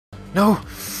No!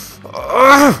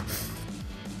 Ugh!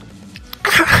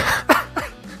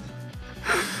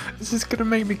 This is gonna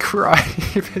make me cry.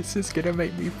 This is gonna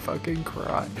make me fucking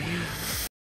cry.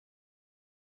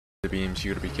 The beams,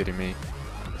 you gotta be kidding me.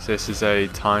 So this is a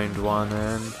timed one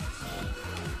and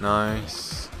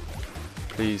nice.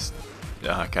 Please.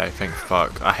 Yeah, okay, thank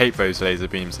fuck. I hate those laser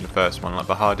beams in the first one. Like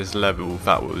the hardest level,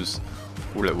 that was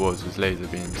all it was laser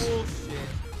beams.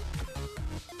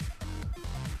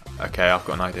 Okay, I've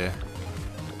got an idea.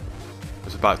 I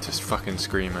was about to fucking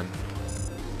screaming.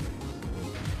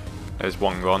 There's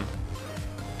one gone.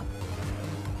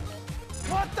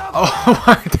 What the Oh,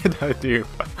 what did I do?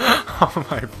 Oh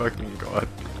my fucking god.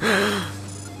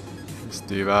 Let's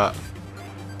do that.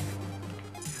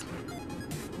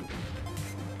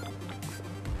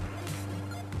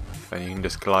 Then you can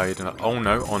just glide and... Oh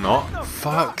no, or not.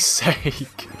 Fuck's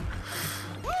sake.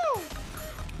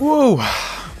 Whoa.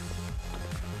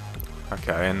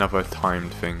 Okay, another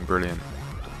timed thing. Brilliant.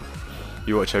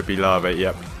 You watch OP lava.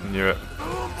 Yep, knew it.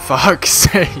 Fuck's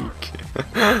sake.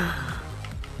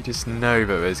 You just know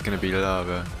that there's going to be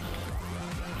lava.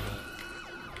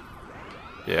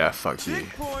 Yeah, fuck you.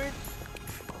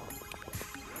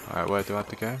 Alright, where do I have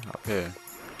to go? Up here.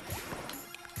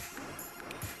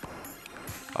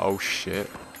 Oh shit.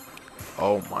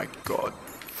 Oh my god.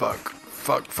 Fuck.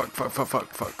 Fuck, fuck, fuck, fuck,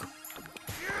 fuck, fuck.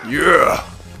 Yeah!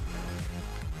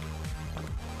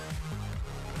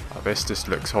 Oh, this just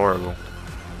looks horrible.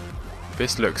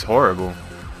 This looks horrible.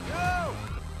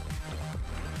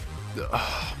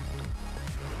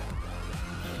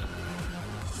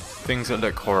 Things that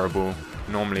look horrible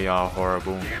normally are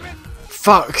horrible.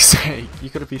 Fuck's sake! You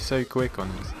gotta be so quick on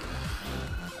this.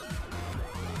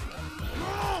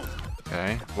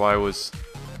 Okay, why was...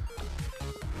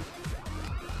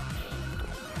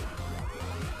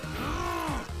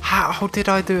 How did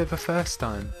I do it the first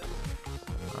time?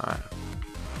 Alright.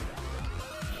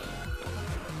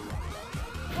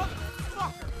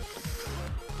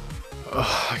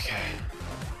 Oh, okay.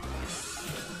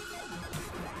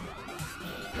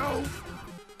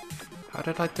 How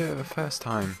did I do it the first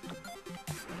time?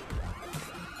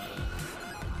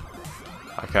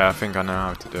 Okay, I think I know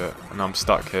how to do it, and I'm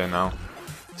stuck here now.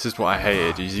 This is what I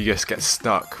hated, is you just get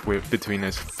stuck with between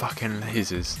those fucking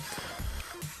lasers.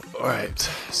 Alright,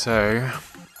 so...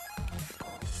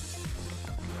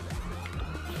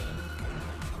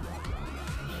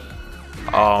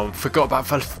 Oh, forgot about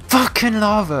the fucking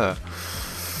lava!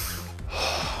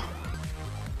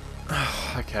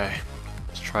 Okay,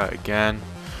 let's try it again.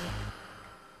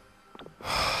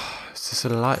 It's just a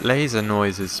light laser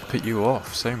noises put you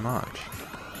off so much.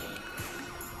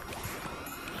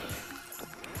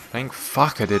 Thank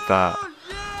fuck I did that.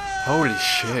 Holy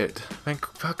shit. Thank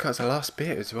fuck that's the last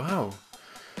bit as well.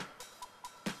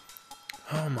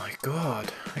 Oh my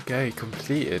god. Okay,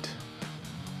 completed.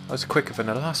 That was quicker than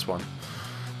the last one.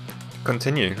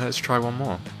 Continue. Let's try one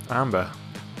more. Amber.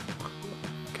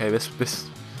 Okay, this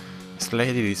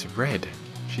lady's red.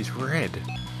 She's red.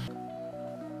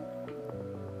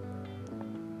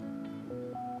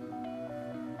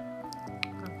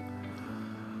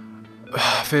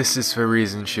 This is the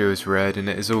reason she was red, and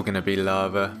it is all gonna be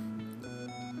lava.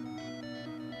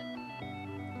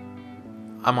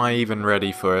 Am I even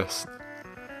ready for this?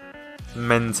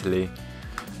 Mentally,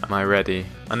 am I ready?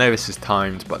 I know this is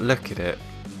timed, but look at it.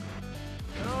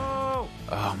 No.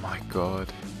 Oh my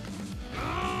god.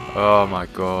 Oh my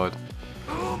god.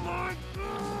 Oh my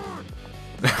god.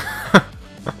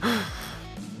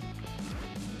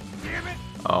 Damn it.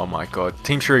 Oh my god.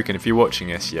 Team Shuriken, if you're watching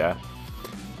this, yeah?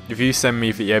 If you send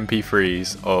me the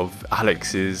MP3s of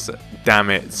Alex's damn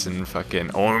it's and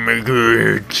fucking oh my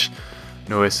god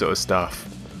and all this sort of stuff,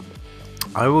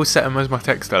 I will set them as my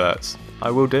text alerts. I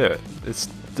will do it.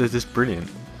 They're just brilliant.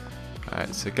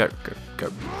 Alright, so go.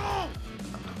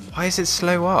 Why is it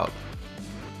slow up?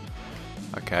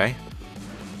 Okay.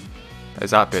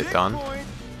 There's that bit done.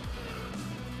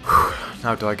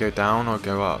 Now do I go down or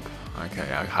go up?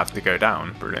 Okay, I have to go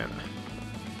down. Brilliant.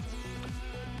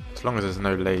 As long as there's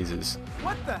no lasers.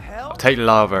 What the hell? I'll take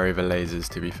lava over lasers,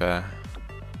 to be fair.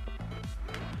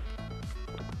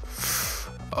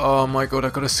 Oh my god, I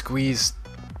gotta squeeze.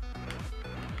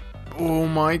 Oh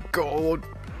my god.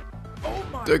 Oh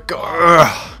my The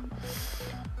god.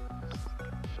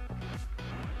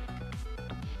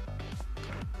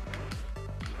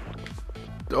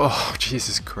 Oh,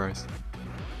 Jesus Christ.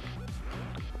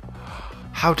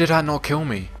 How did that not kill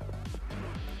me?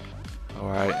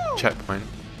 Alright, checkpoint.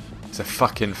 It's a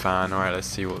fucking fan. Alright, let's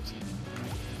see what's...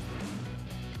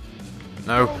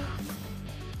 No.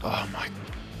 Oh my...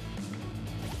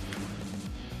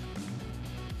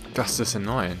 That's just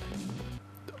annoying.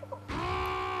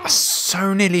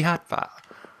 so nearly had that.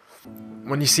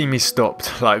 When you see me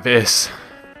stopped like this,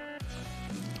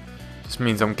 just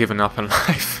means I'm giving up on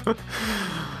life.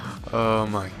 Oh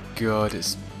my god,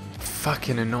 it's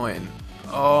fucking annoying.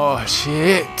 Oh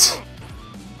shit.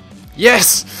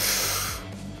 Yes!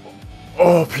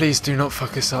 Oh, please do not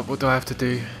fuck us up. What do I have to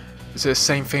do? Is it the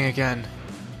same thing again?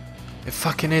 It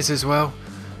fucking is as well.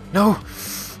 No!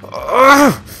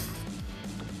 Oh!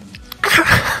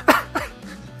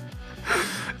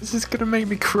 This is gonna make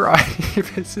me cry.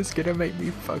 This is gonna make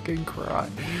me fucking cry.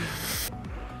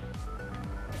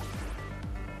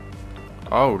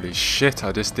 Holy shit,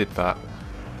 I just did that.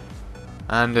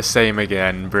 And the same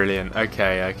again. Brilliant.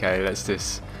 Okay, okay, let's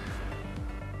just...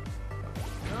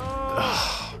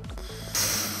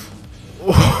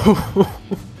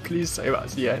 Please say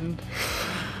that's the end.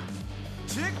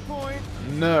 Checkpoint.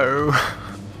 No.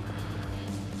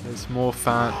 There's more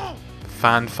fan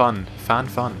fun.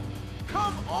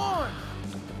 Come on.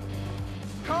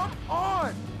 Come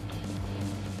on.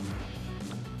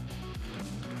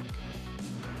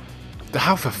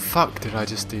 How the fuck did I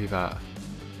just do that?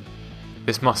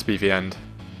 This must be the end.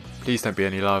 Please don't be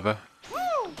any lava.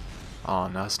 Woo! Oh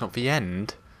no, it's not the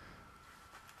end.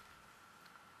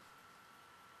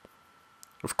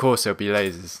 Of course there'll be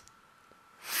lasers.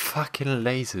 Fucking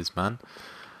lasers, man.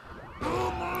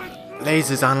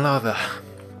 Lasers and lava.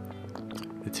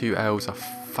 The two L's I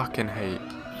fucking hate.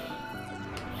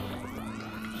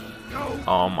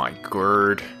 Oh my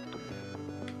god.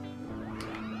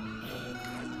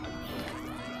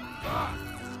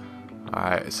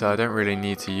 Alright, so I don't really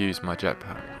need to use my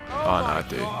jetpack. Oh no, I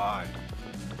do.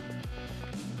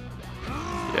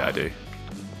 Yeah, I do.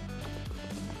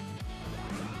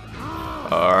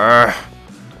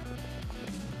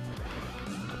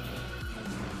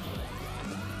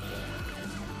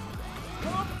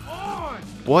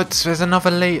 What? There's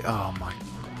another late. Oh my.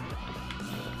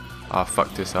 Oh, I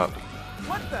fucked this up.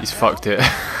 He's fucked it.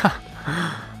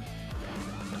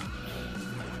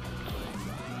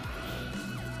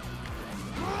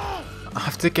 I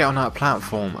have to get on that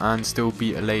platform and still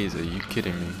beat a laser. Are you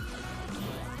kidding me?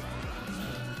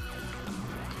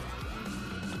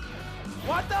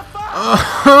 What the fuck?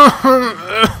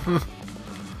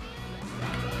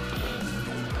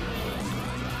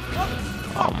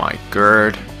 Oh my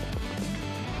god.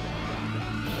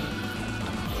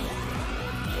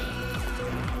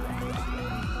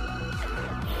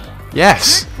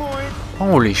 Yes! Checkpoint.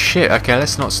 Holy shit, okay,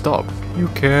 let's not stop. You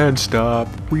can't stop,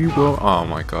 we will. Oh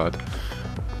my god.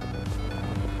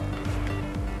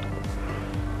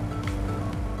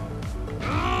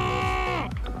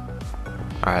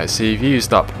 Alright, so you've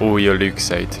used up all your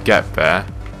Lucasade to get there.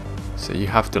 So you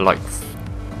have to like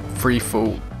free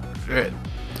fall it.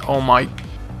 Oh my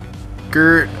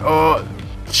god. Oh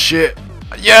shit.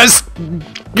 Yes!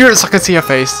 Yes, I can see your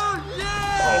face.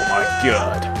 Oh my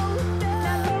god.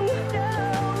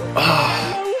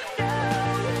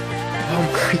 Oh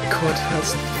my god,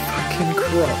 that's fucking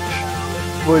crotch.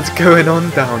 What's going on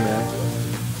down there?